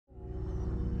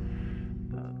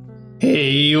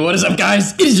Hey, what is up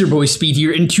guys? It is your boy Speed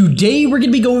here, and today we're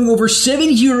going to be going over 7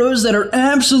 heroes that are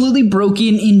absolutely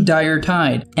broken in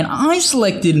DIRETIDE. And I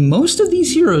selected most of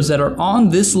these heroes that are on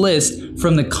this list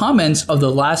from the comments of the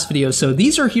last video. So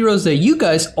these are heroes that you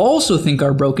guys also think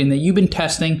are broken, that you've been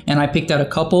testing, and I picked out a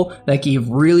couple that gave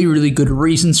really good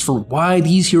reasons for why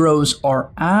these heroes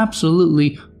are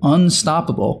absolutely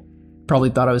unstoppable. Probably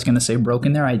thought I was going to say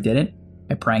broken there. I didn't.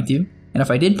 I pranked you. And if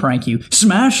I did prank you,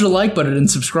 smash the like button and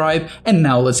subscribe. And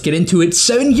now let's get into it.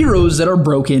 7 heroes that are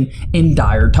broken in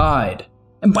DIRETIDE.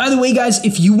 And by the way, guys,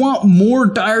 if you want more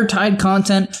DIRETIDE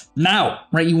content now,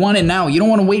 right? You want it now. You don't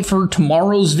want to wait for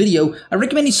tomorrow's video. I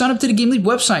recommend you sign up to the GameLeap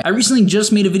website. I recently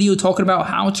just made a video talking about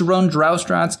how to run drow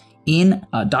strats in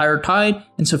DIRETIDE.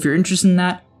 And so if you're interested in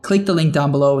that, click the link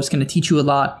down below. It's going to teach you a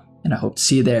lot, and I hope to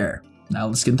see you there. Now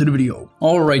let's get into the video.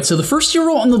 Alright, so the first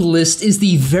hero on the list is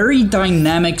the very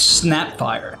dynamic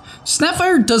Snapfire.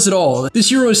 Snapfire does it all. This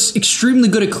hero is extremely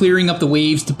good at clearing up the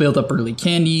waves to build up early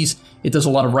candies. It does a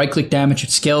lot of right-click damage. It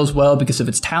scales well because of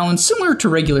its talents, similar to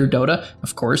regular Dota.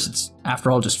 Of course, it's after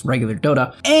all just regular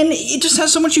Dota. And it just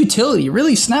has so much utility.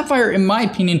 Really, Snapfire, in my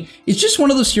opinion, is just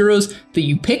one of those heroes that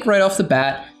you pick right off the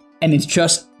bat, and it's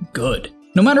just good.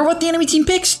 No matter what the enemy team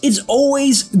picks, it's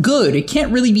always good. It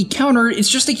can't really be countered. It's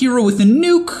just a hero with a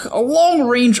nuke, a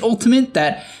long-range ultimate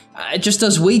that just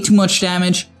does way too much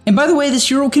damage. And by the way, this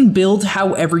hero can build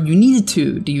however you need it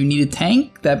to. Do you need a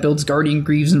tank that builds Guardian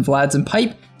Greaves and Vlads and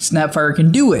Pipe? Snapfire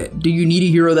can do it. Do you need a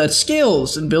hero that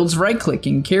scales and builds right-click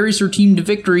and carries her team to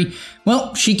victory?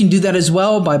 Well, she can do that as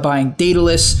well by buying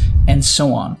Daedalus and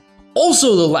so on.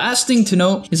 Also, the last thing to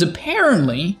note is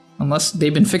apparently, unless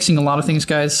they've been fixing a lot of things,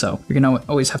 guys, so you're gonna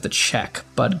always have to check.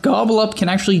 But Gobble Up can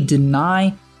actually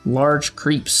deny large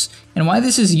creeps. And why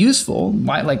this is useful,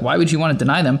 why would you want to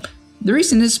deny them? The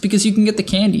reason is because you can get the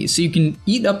candies. So you can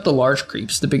eat up the large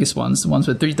creeps, the biggest ones, the ones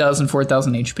with 3,000,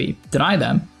 4,000 HP. Deny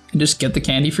them and just get the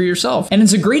candy for yourself. And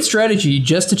it's a great strategy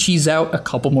just to cheese out a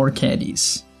couple more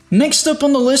candies. Next up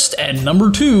on the list, at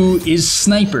number 2, is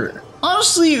Sniper.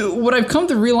 Honestly, what I've come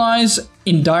to realize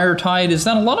in DIRETIDE is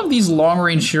that a lot of these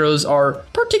long-range heroes are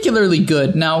particularly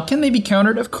good. Now, can they be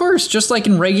countered? Of course, just like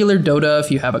in regular Dota, if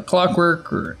you have a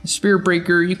Clockwork or a Spirit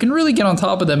Breaker, you can really get on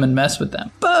top of them and mess with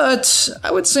them. But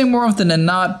I would say more often than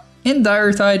not, in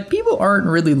DIRETIDE, people aren't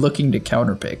really looking to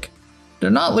counterpick. They're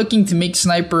not looking to make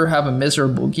Sniper have a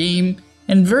miserable game,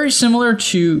 and very similar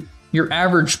to your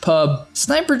average pub,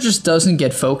 Sniper just doesn't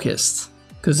get focused.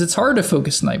 Because it's hard to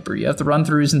focus Sniper, you have to run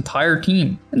through his entire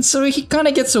team. And so he kind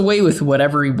of gets away with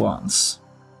whatever he wants.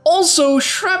 Also,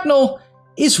 Shrapnel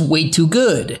is way too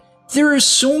good. There are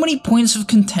so many points of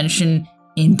contention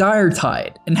in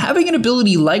DIRETIDE, and having an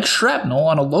ability like Shrapnel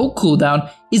on a low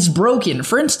cooldown is broken.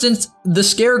 For instance, the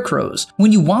Scarecrows.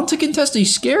 When you want to contest a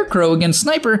Scarecrow against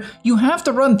Sniper, you have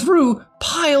to run through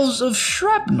piles of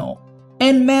Shrapnel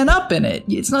and man up in it.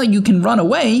 It's not like you can run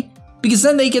away, because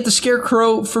then they get the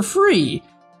Scarecrow for free.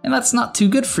 And that's not too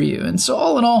good for you. And so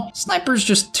all in all, Sniper's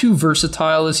just too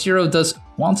versatile. This hero does,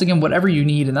 once again, whatever you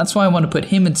need. And that's why I want to put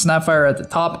him and Snapfire at the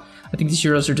top. I think these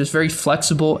heroes are just very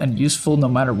flexible and useful no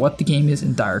matter what the game is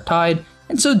in DIRETIDE.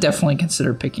 And so definitely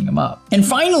consider picking them up. And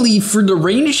finally, for the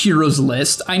ranged heroes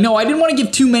list, I know I didn't want to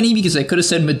give too many because I could have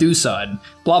said Medusa and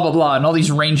blah blah blah and all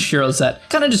these ranged heroes that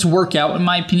kind of just work out in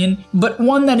my opinion. But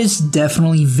one that is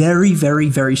definitely very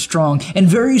strong, and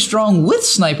very strong with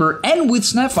Sniper and with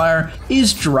Snapfire,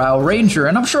 is Drow Ranger.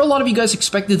 And I'm sure a lot of you guys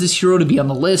expected this hero to be on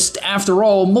the list. After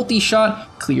all,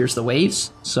 multi-shot clears the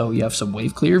waves, so you have some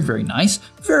wave clear, very nice.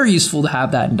 Very useful to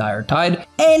have that in DIRETIDE.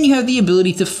 And you have the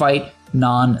ability to fight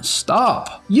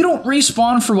non-stop. You don't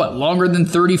respawn for what, longer than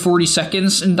 30-40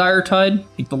 seconds in DIRETIDE?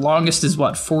 Like the longest is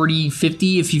what,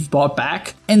 40-50 if you've bought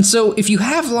back? And so if you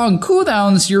have long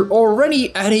cooldowns, you're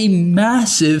already at a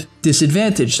massive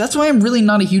disadvantage. That's why I'm really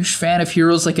not a huge fan of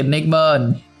heroes like Enigma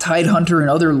and Tidehunter and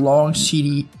other long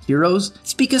CD heroes.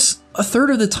 It's because a third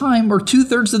of the time or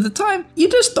 2/3 of the time, you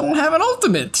just don't have an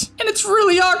ultimate. And it's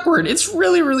really awkward. It's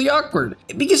really awkward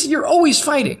because you're always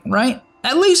fighting, right?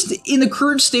 At least in the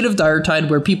current state of DIRETIDE,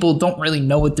 where people don't really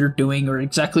know what they're doing or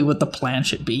exactly what the plan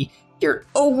should be, you're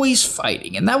always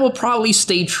fighting, and that will probably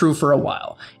stay true for a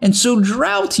while. And so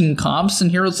Drow team comps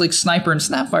and heroes like Sniper and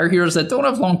Snapfire, heroes that don't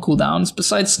have long cooldowns,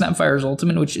 besides Snapfire's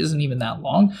ultimate, which isn't even that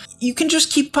long, you can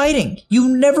just keep fighting. You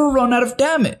never run out of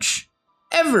damage.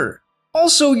 Ever.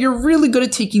 Also, you're really good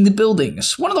at taking the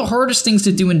buildings. One of the hardest things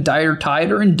to do in DIRETIDE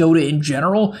or in Dota in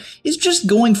general is just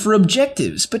going for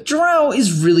objectives, but Drow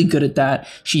is really good at that.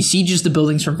 She sieges the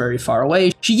buildings from very far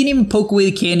away. She can even poke away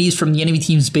the candies from the enemy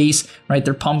team's base, right,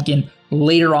 their pumpkin,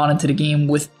 later on into the game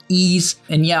with ease.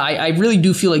 And yeah, I really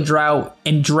do feel like Drow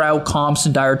and Drow comps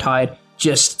in DIRETIDE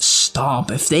just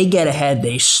stomp. If they get ahead,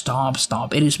 they stomp.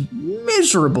 It is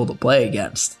miserable to play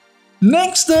against.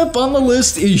 Next up on the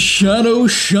list is Shadow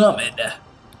Shaman.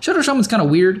 Shadow Shaman's kind of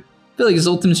weird. I feel like his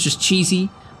ultimate's just cheesy.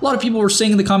 A lot of people were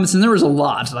saying in the comments, and there was a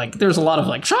lot of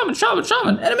like,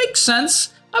 Shaman, and it makes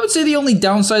sense. I would say the only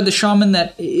downside to Shaman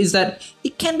is that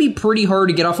it can be pretty hard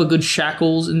to get off of good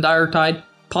shackles in DIRETIDE.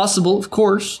 Possible, of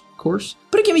course,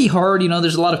 but it can be hard, you know,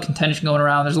 there's a lot of contention going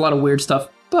around, there's a lot of weird stuff.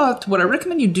 But what I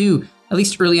recommend you do, at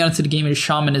least early on into the game as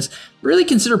Shaman, is really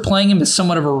consider playing him as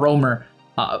somewhat of a roamer.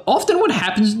 Often what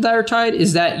happens in DIRETIDE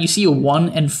is that you see a 1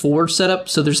 and 4 setup,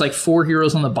 so there's like 4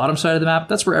 heroes on the bottom side of the map.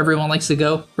 That's where everyone likes to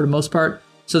go, for the most part.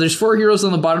 So there's 4 heroes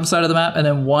on the bottom side of the map, and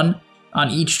then 1 on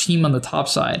each team on the top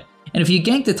side. And if you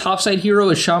gank the topside hero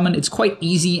as Shaman, it's quite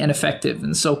easy and effective.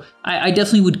 And so I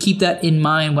definitely would keep that in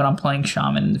mind when I'm playing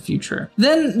Shaman in the future.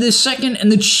 Then the second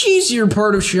and the cheesier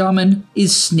part of Shaman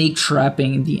is snake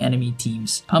trapping the enemy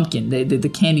teams. Pumpkin, the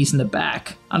candies in the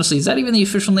back. Honestly, is that even the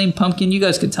official name, Pumpkin? You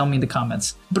guys could tell me in the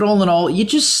comments. But all in all, you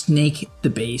just snake the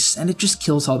base and it just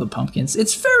kills all the pumpkins.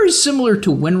 It's very similar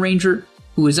to Wind Ranger,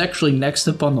 who is actually next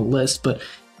up on the list, but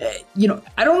you know,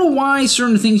 I don't know why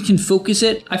certain things can focus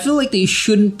it. I feel like they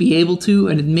shouldn't be able to,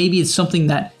 and maybe it's something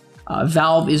that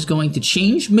Valve is going to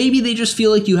change. Maybe they just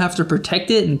feel like you have to protect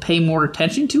it and pay more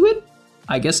attention to it.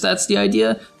 I guess that's the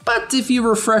idea. But if you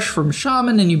refresh from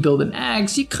Shaman and you build an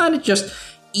axe, you kind of just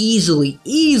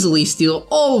easily steal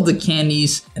all of the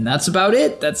candies, and that's about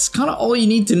it. That's kind of all you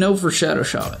need to know for Shadow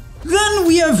Shaman. Then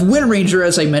we have Wind Ranger,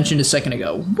 as I mentioned a second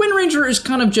ago. Wind Ranger is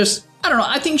kind of just, I don't know,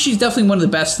 I think she's definitely one of the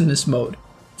best in this mode.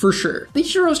 For sure. The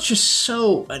hero's just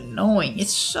so annoying.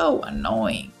 It's so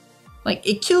annoying. Like,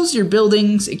 it kills your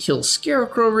buildings, it kills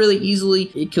Scarecrow really easily,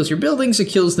 it kills your buildings, it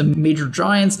kills the major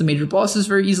giants, the major bosses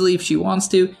very easily if she wants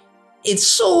to. It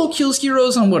solo kills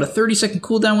heroes on, what, a 30-second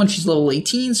cooldown when she's level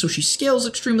 18, so she scales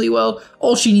extremely well.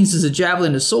 All she needs is a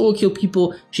javelin to solo kill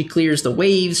people. She clears the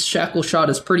waves. Shackle Shot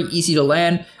is pretty easy to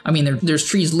land. I mean, there's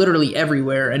trees literally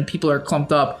everywhere, and people are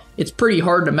clumped up. It's pretty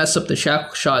hard to mess up the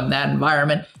Shackle Shot in that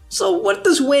environment. So what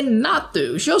does Wind not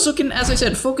do? She also can, as I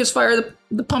said, focus fire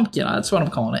the pumpkin. That's what I'm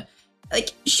calling it. Like,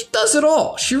 she does it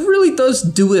all. She really does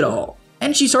do it all.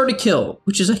 And she's hard to kill,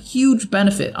 which is a huge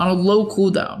benefit on a low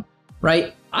cooldown,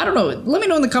 right? I don't know. Let me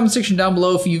know in the comment section down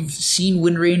below if you've seen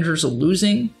Wind Rangers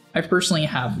losing. I personally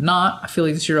have not. I feel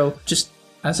like this hero just,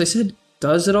 as I said,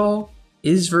 does it all,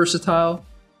 is versatile,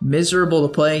 miserable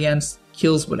to play against,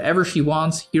 kills whatever she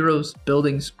wants, heroes,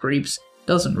 buildings, creeps,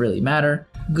 doesn't really matter.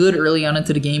 Good early on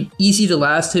into the game, easy to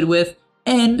last hit with,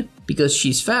 and because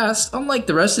she's fast, unlike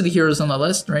the rest of the heroes on the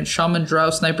list, right? Shaman, Drow,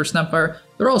 Sniper, Snapfire,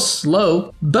 they're all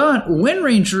slow, but Wind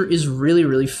Ranger is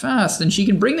really fast, and she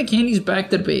can bring the candies back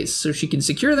to the base, so she can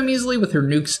secure them easily with her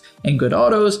nukes and good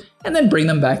autos, and then bring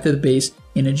them back to the base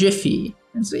in a jiffy.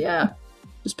 And so yeah,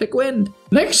 just pick Wind.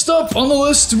 Next up on the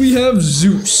list, we have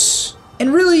Zeus.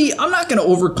 And really, I'm not gonna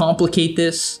overcomplicate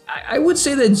this. I would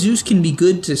say that Zeus can be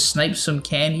good to snipe some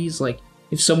candies, like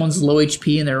if someone's low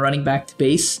HP and they're running back to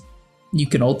base, you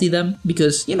can ulti them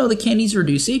because, you know, the candies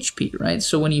reduce HP, right?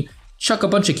 So when you chuck a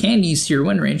bunch of candies to your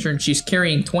Wind Ranger and she's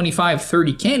carrying 25,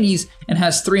 30 candies and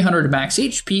has 300 max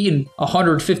HP and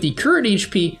 150 current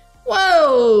HP,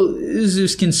 well,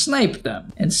 Zeus can snipe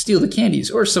them and steal the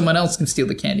candies, or someone else can steal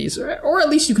the candies, or at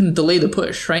least you can delay the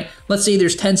push, right? Let's say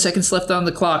there's 10 seconds left on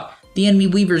the clock. The enemy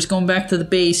Weaver's going back to the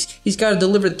base. He's got to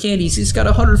deliver the candies. He's got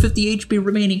 150 HP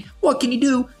remaining. What can you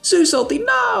do? Zeus ulti,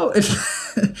 no!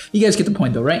 You guys get the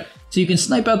point though, right? So you can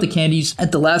snipe out the candies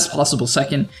at the last possible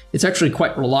second. It's actually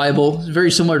quite reliable. It's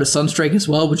very similar to Sunstrike as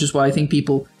well, which is why I think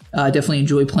people definitely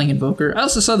enjoy playing Invoker. I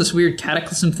also saw this weird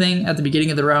Cataclysm thing at the beginning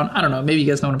of the round. I don't know, maybe you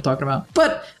guys know what I'm talking about.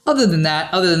 But other than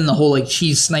that, other than the whole like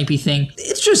cheese snipey thing,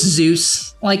 it's just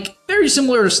Zeus. Like, very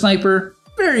similar to Sniper.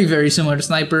 Very similar to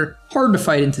Sniper. Hard to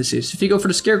fight into Zeus. If you go for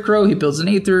the Scarecrow, he builds an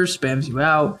Aether, spams you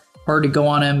out. Hard to go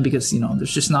on him because, you know,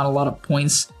 there's just not a lot of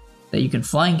points that you can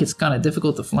flank. It's kind of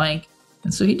difficult to flank.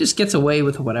 And so he just gets away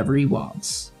with whatever he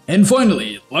wants. And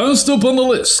finally, last up on the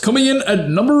list, coming in at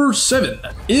number 7,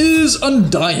 is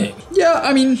Undying. Yeah,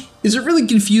 I mean, is it really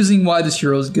confusing why this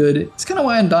hero is good? It's kind of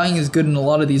why Undying is good in a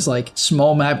lot of these like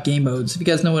small map game modes. If you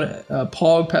guys know what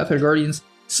Pog, Path of the Guardians,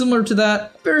 similar to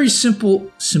that, very simple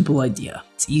idea.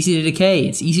 It's easy to decay.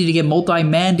 It's easy to get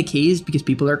multi-man decays because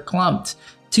people are clumped.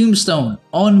 Tombstone,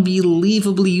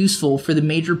 unbelievably useful for the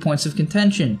major points of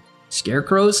contention.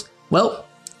 Scarecrows, well,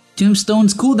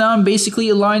 Tombstone's cooldown basically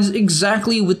aligns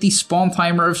exactly with the spawn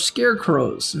timer of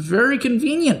Scarecrows. Very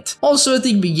convenient. Also, at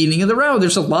the beginning of the round,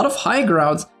 there's a lot of high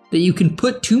grounds that you can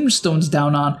put Tombstones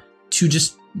down on to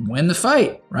just win the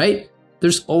fight, right?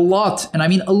 There's a lot, and I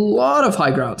mean a lot of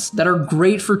high grounds that are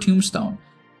great for Tombstone.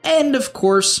 And of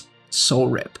course, Soul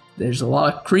Rip. There's a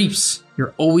lot of creeps.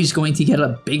 You're always going to get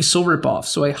a big Soul Rip off,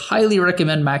 so I highly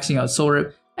recommend maxing out Soul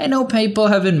Rip. I know people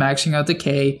have been maxing out the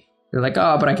K. They're like,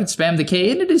 oh, but I can spam the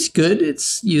K, and it is good.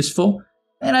 It's useful.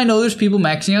 And I know there's people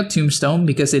maxing out Tombstone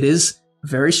because it is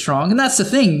very strong. And that's the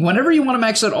thing. Whenever you want to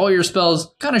max out all your spells,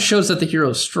 it kind of shows that the hero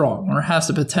is strong or has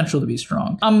the potential to be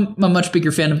strong. I'm a much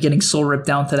bigger fan of getting Soul Rip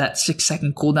down to that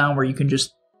 6-second cooldown where you can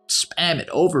just spam it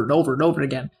over and over and over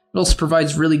again. It also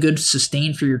provides really good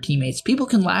sustain for your teammates. People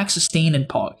can lack sustain in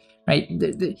Pog, right?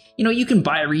 You know, you can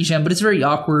buy a regen, but it's very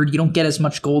awkward. You don't get as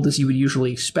much gold as you would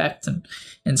usually expect.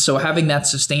 And so having that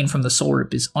sustain from the Soul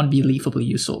Rip is unbelievably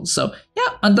useful. So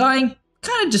yeah, Undying,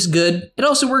 kind of just good. It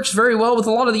also works very well with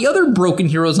a lot of the other broken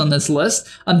heroes on this list.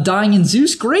 Undying and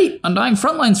Zeus, great. Undying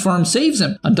frontlines for him, saves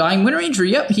him. Undying Wind Ranger,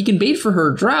 yep, he can bait for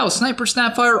her. Drow, Sniper,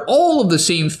 Snapfire, all of the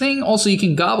same thing. Also, you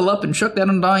can gobble up and chuck that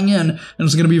Undying in, and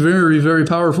it's going to be very, very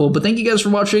powerful. But thank you guys for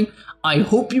watching. I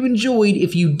hope you enjoyed.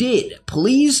 If you did,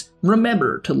 please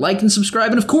remember to like and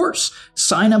subscribe. And of course,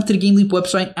 sign up to the GameLeap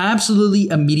website absolutely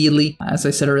immediately. As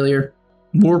I said earlier,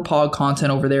 more Pog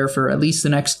content over there for at least the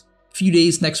next few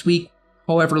days, next week.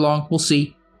 However long, we'll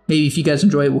see. Maybe if you guys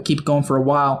enjoy it, we'll keep it going for a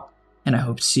while. And I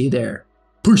hope to see you there.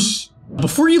 Peace!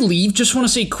 Before you leave, just want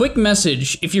to say a quick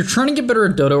message. If you're trying to get better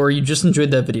at Dota or you just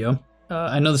enjoyed that video,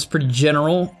 I know this is pretty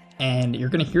general, and you're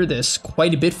going to hear this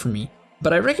quite a bit from me,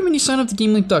 but I recommend you sign up to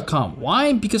GameLeap.com.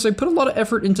 Why? Because I put a lot of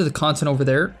effort into the content over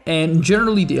there, and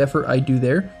generally the effort I do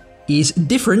there is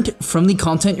different from the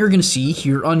content you're going to see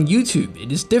here on YouTube.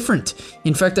 It is different.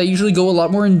 In fact, I usually go a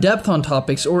lot more in depth on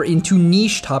topics or into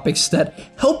niche topics that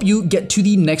help you get to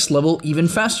the next level even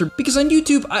faster. Because on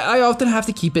YouTube, I often have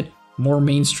to keep it more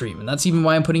mainstream. And that's even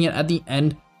why I'm putting it at the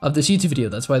end of this YouTube video.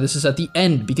 That's why this is at the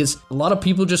end, because a lot of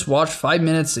people just watch 5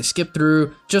 minutes, they skip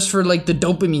through just for like the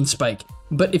dopamine spike.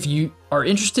 But if you are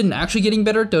interested in actually getting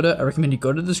better at Dota, I recommend you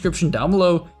go to the description down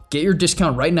below, get your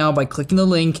discount right now by clicking the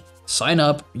link, sign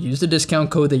up, use the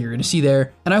discount code that you're going to see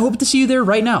there, and I hope to see you there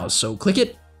right now. So click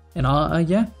it, and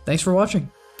yeah, thanks for watching.